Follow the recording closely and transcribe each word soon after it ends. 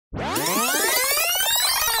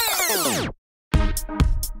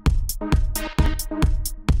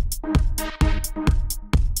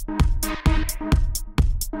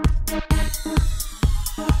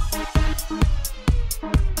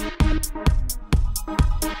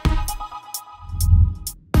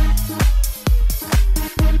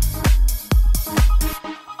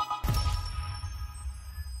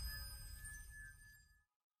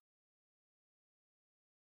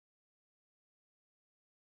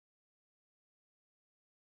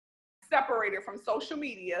Separated from social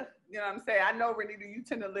media, you know what I'm saying? I know, Renita, you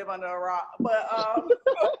tend to live under a rock, but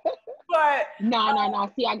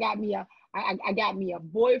no. See, I got me a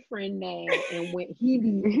boyfriend now, and when he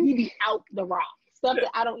be out the rock, stuff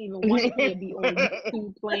that I don't even want to hear be on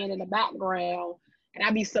YouTube playing in the background, and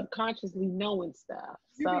I be subconsciously knowing stuff.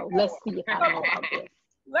 So let's see if I know about this.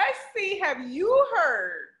 Let's see. Have you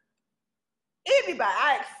heard anybody?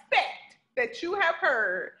 I expect that you have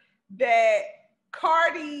heard that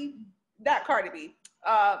not Cardi B.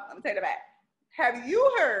 Let me take it back. Have you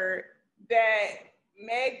heard that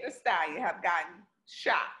Meg Thee Stallion have gotten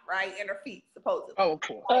shot, right, in her feet, supposedly? Oh, of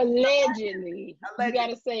course. Allegedly. You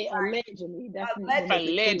gotta say allegedly. That's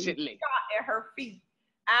allegedly shot at her feet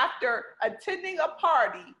after attending a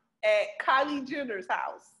party at Kylie Jenner's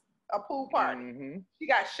house, a pool party. Mm-hmm. She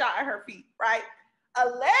got shot at her feet, right?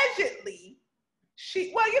 Allegedly.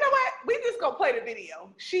 Well, you know what? We just gonna play the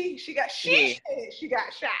video. She got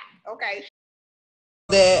shot. Okay.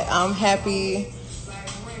 That I'm happy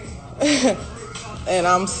and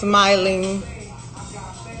I'm smiling,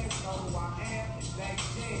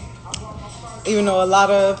 even though a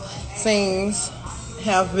lot of things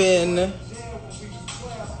have been,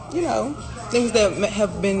 things that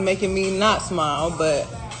have been making me not smile, but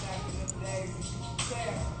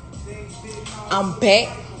I'm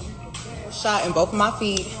back. Shot in both of my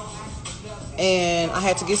feet, and I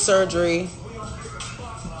had to get surgery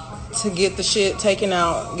to get the shit taken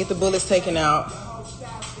out, get the bullets taken out,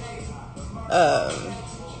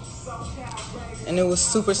 and it was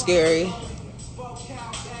super scary.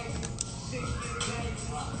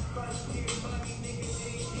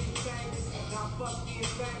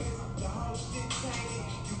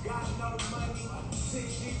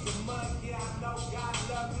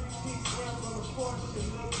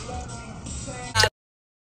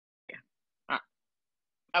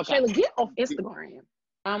 Okay. Shayla, get off Instagram.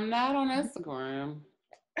 I'm not on Instagram.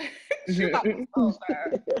 Yeah.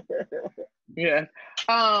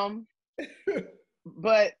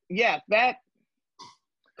 But yeah, that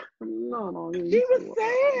no, she was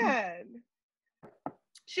sad.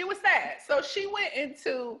 She was sad. So she went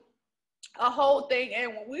into a whole thing,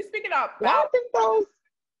 and when we speaking about y'all think those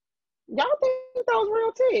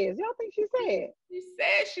real tears? Y'all think she's sad? She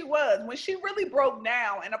said she was. When she really broke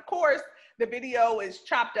down, and of course the video is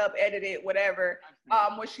chopped up, edited, whatever.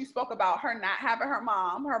 When she spoke about her not having her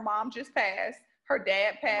mom just passed. Her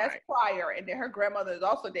dad passed prior, and then her grandmother is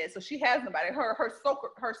also dead. So she has nobody. Her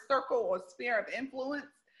circle or sphere of influence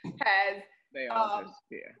has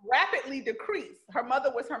rapidly decreased. Her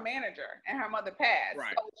mother was her manager, and her mother passed.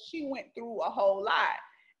 Right. So she went through a whole lot.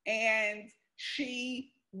 And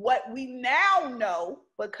what we now know,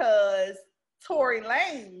 because Tory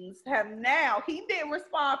Lanez he didn't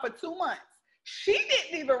respond for 2 months. She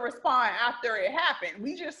didn't even respond after it happened.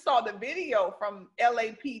 We just saw the video from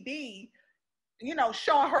LAPD,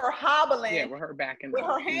 showing her hobbling with her back and with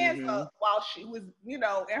her hands up while she was,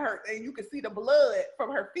 and you could see the blood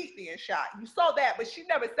from her feet being shot. You saw that, but she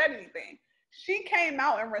never said anything. She came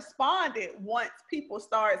out and responded once people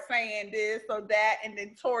started saying this or that, and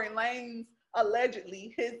then Tory Lanez,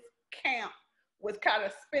 allegedly, his camp was kind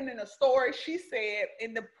of spinning a story. She said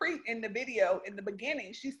in the video, in the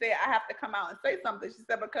beginning, she said, I have to come out and say something. She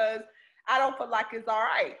said, because I don't feel like it's all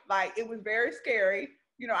right. Like, it was very scary.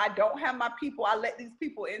 I don't have my people. I let these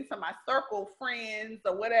people into my circle, friends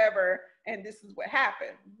or whatever, and this is what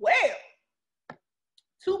happened. Well,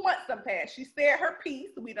 2 months have passed. She said her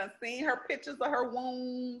piece. We done seen her pictures of her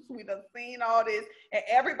wounds. We done seen all this, and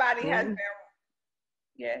everybody has been.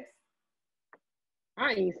 Yes.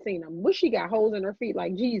 I ain't seen them. Wish she got holes in her feet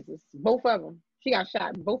like Jesus. Both of them. She got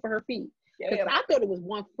shot in both of her feet. Yeah. I thought it was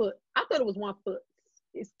 1 foot.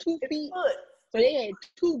 It's 2 feet. So they had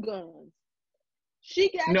 2 guns. She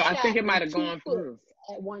got shot. No, I think it might have gone through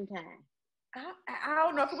at one time. I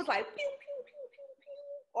don't know if it was like pew pew pew pew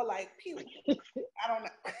pew or like pew. I don't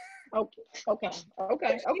know. Okay.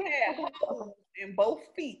 She had holes in both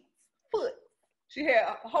foot. She had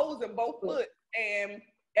holes in both foot, and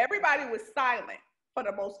everybody was silent for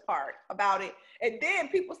the most part about it. And then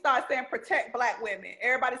people started saying protect Black women.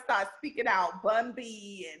 Everybody started speaking out, Bun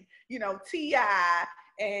B and T.I.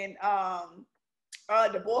 and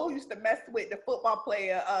the boy who used to mess with the football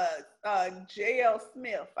player, J.L.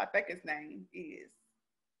 Smith, I think his name is.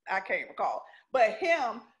 I can't recall. But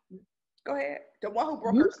him, go ahead. The one who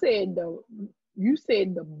broke You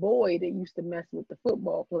said the boy that used to mess with the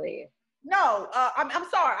football player. No, I'm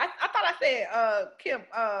sorry. I thought I said Kim.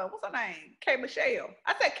 What's her name? K. Michelle.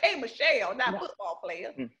 I said K. Michelle, not football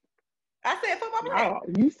player. I said football player. Oh,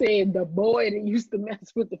 you said the boy that used to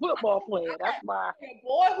mess with the football player. That's why. The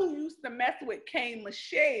boy who used to mess with K.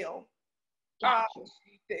 Michelle. Gotcha.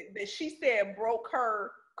 That she said broke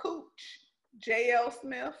her cooch. J.L.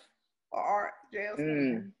 Smith or J.L.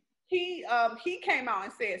 Smith. He came out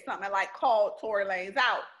and said something like called Tory Lanez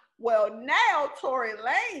out. Well, now Tory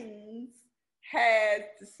Lanez has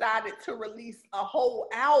decided to release a whole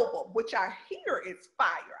album, which I hear is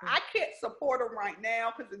fire. I can't support him right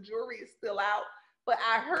now because the jury is still out, but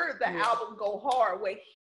I heard the album go hard. Where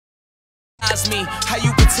me how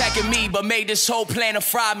you attacking me, but made this whole plan to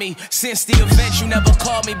fry me. Since the event, you never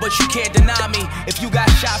called me, but you can't deny me. If you got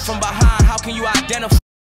shot from behind, how can you identify?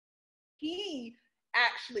 He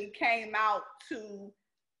actually came out to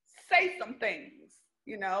say some things,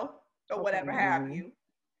 you know, or whatever have you.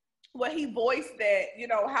 Well, he voiced that, you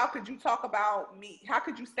know, how could you talk about me? How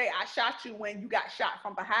could you say I shot you when you got shot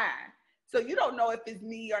from behind? So you don't know if it's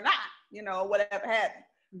me or not, you know, whatever have you.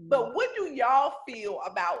 But what do y'all feel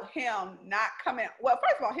about him not coming? Well,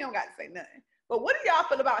 first of all, he don't got to say nothing. But what do y'all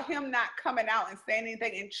feel about him not coming out and saying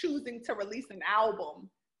anything and choosing to release an album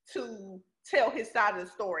to tell his side of the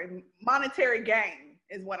story? Monetary gain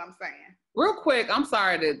is what I'm saying. Real quick, I'm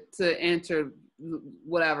sorry to enter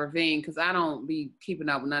whatever vein because I don't be keeping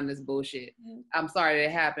up with none of this bullshit. I'm sorry that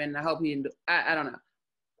it happened. I hope he didn't. I don't know.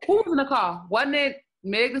 Who was in the car? Wasn't it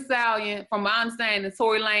Meg Thee Stallion? From my understanding,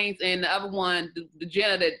 Tory Lanez and the other one, the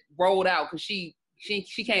Jenna that rolled out because she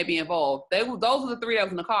can't be involved. Those were the three that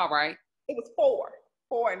was in the car, right? It was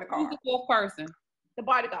four in the car. Who's the fourth person? The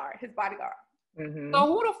bodyguard, his bodyguard. Mm-hmm. So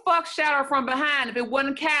who the fuck shot her from behind if it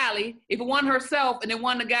wasn't Callie, if it wasn't herself, and it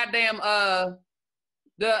wasn't the goddamn wasn't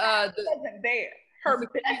there. Her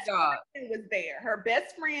best friend was there. Her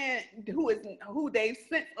best friend, who they've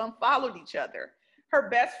since unfollowed each other. Her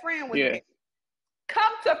best friend was there.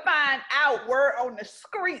 Come to find out, word on the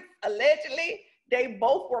street, allegedly, they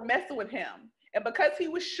both were messing with him. And because he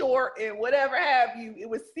was short and whatever have you, it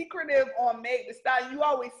was secretive on Meg Thee Stallion. You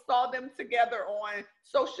always saw them together on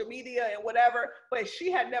social media and whatever, but she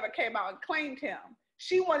had never came out and claimed him.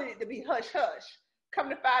 She wanted it to be hush-hush. Come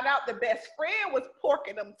to find out, the best friend was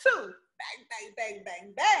porking them too. Bang, bang, bang,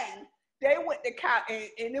 bang, bang. They went to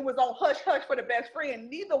and it was on hush-hush for the best friend.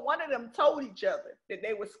 Neither one of them told each other that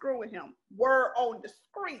they were screwing him. Word on the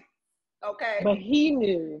street, okay? But he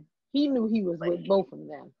knew he was with both of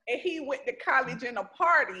them. And he went to Kylie Jenner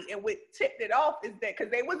party, and what tipped it off is that,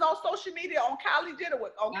 because they was on social media on Kylie Jenner,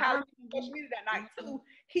 on Kylie Jenner's social media that night too,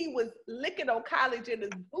 he was licking on Kylie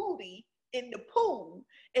Jenner's booty in the pool,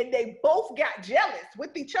 and they both got jealous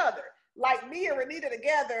with each other. Like me and Renita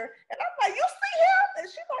together, and I'm like, you see him? And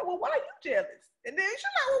she's like, well, why are you jealous? And then she's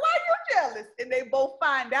like, well, why are you jealous? And they both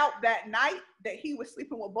find out that night that he was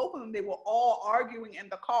sleeping with both of them. They were all arguing in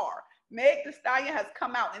the car. Meg Thee Stallion has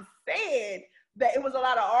come out and said that it was a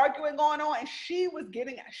lot of arguing going on, and she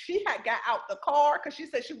had got out the car because she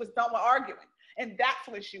said she was done with arguing, and that's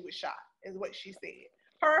when she was shot, is what she said.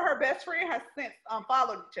 Her best friend has since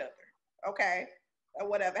followed each other, okay, or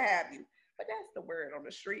whatever have you. But that's the word on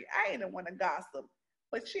the street. I ain't the one to gossip,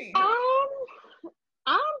 but she.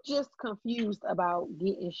 I'm just confused about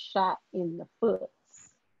getting shot in the foot.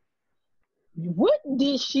 What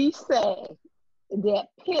did she say that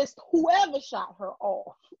pissed whoever shot her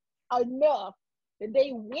off enough that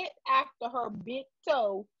they went after her big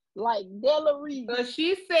toe like Della Reese? So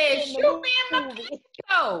she said, shoot me in my big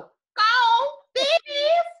toe. Go,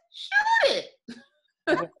 babies, shoot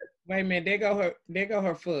it. Wait a minute, there go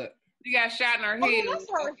her foot. She got shot in her heel. heel. Oh, that's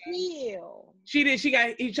her heel. She did.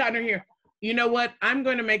 He shot in her heel. You know what? I'm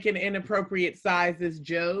going to make an inappropriate sizes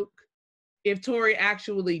joke. If Tory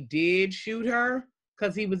actually did shoot her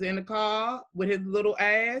because he was in the car with his little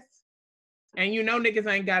ass, and you know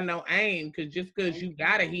niggas ain't got no aim, because just because you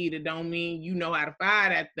got a heater don't mean you know how to fire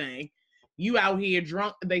that thing. You out here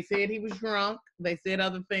drunk. They said he was drunk. They said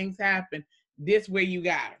other things happened. This where you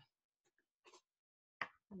got her.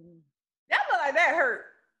 That look like that hurt.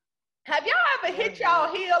 Have y'all ever hit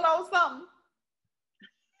y'all heel on something?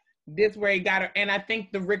 This where he got her. And I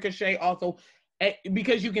think the ricochet also,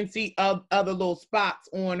 because you can see other little spots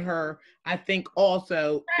on her, I think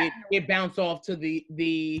also it bounced off to the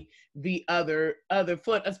other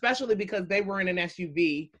foot, especially because they were in an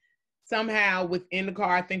SUV. somehow within the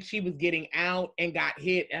car, I think she was getting out and got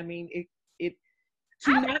hit. I mean, it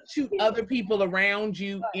to not shoot other people around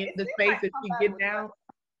you in the space that she getting out.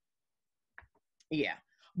 Yeah.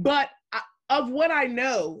 But of what I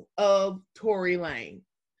know of Tory Lane,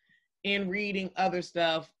 in reading other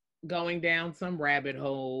stuff, going down some rabbit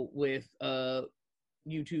hole with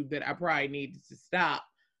YouTube that I probably needed to stop,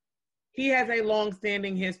 he has a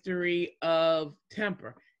long-standing history of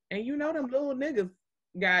temper. And you know them little niggas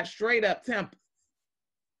got straight up tempers.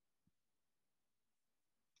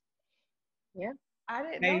 Yeah. I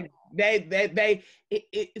didn't know. They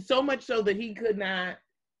so much so that he could not.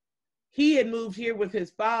 He had moved here with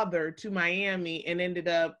his father to Miami and ended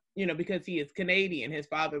up, you know, because he is Canadian, his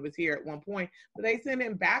father was here at one point, but they sent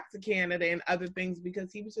him back to Canada and other things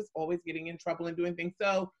because he was just always getting in trouble and doing things.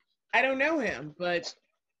 So I don't know him, but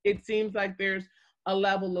it seems like there's a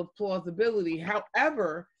level of plausibility.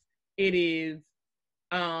 However, it is,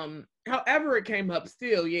 however it came up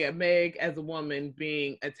still, yeah, Meg as a woman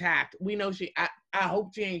being attacked. We know I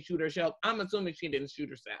hope she ain't shoot herself. I'm assuming she didn't shoot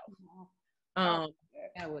herself.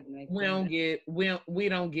 That wouldn't make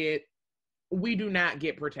we do not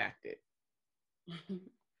get protected.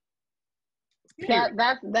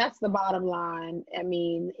 That's the bottom line. I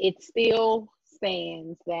mean, it still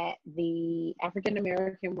stands that the African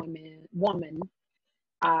American women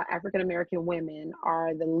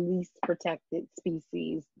are the least protected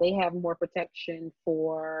species. They have more protection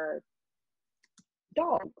for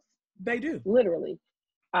dogs. They do. Literally.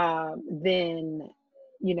 Than,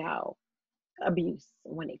 you know, abuse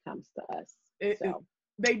when it comes to us.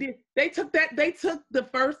 They did. They took the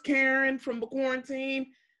first Karen from the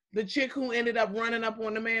quarantine, the chick who ended up running up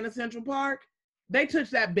on the man in Central Park. They took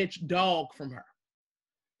that bitch dog from her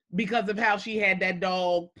because of how she had that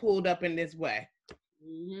dog pulled up in this way.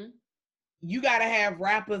 Mm-hmm. You got to have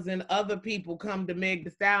rappers and other people come to Meg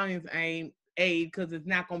Thee Stallion's aid because it's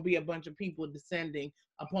not going to be a bunch of people descending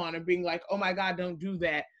upon her being like, oh my God, don't do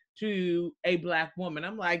that to a Black woman.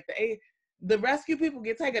 I'm like, the rescue people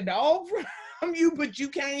can take a dog from you, but you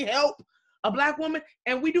can't help a Black woman.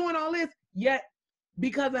 And we doing all this, yet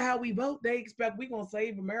because of how we vote, they expect we going to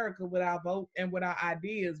save America with our vote and with our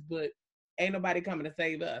ideas, but ain't nobody coming to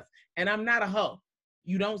save us. And I'm not a hoe.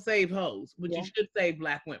 You don't save hoes, but you should save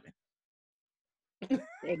Black women.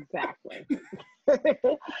 Exactly.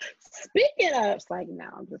 Speaking of, it's like, no,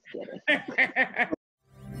 I'm just kidding.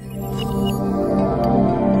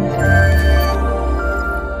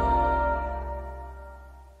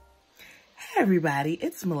 Hey everybody,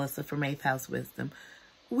 it's Melissa from 8th House Wisdom.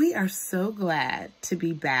 We are so glad to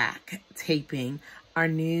be back taping our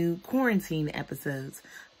new quarantine episodes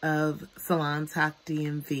of Salon Talk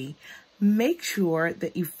DMV. Make sure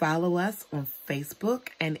that you follow us on Facebook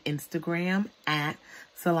and Instagram at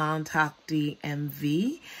Salon Talk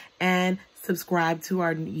DMV and subscribe to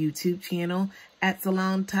our YouTube channel at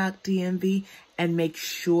Salon Talk DMV, and make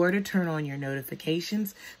sure to turn on your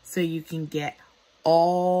notifications so you can get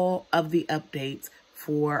all of the updates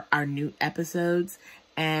for our new episodes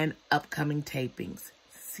and upcoming tapings.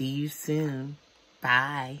 See you soon.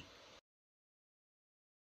 Bye.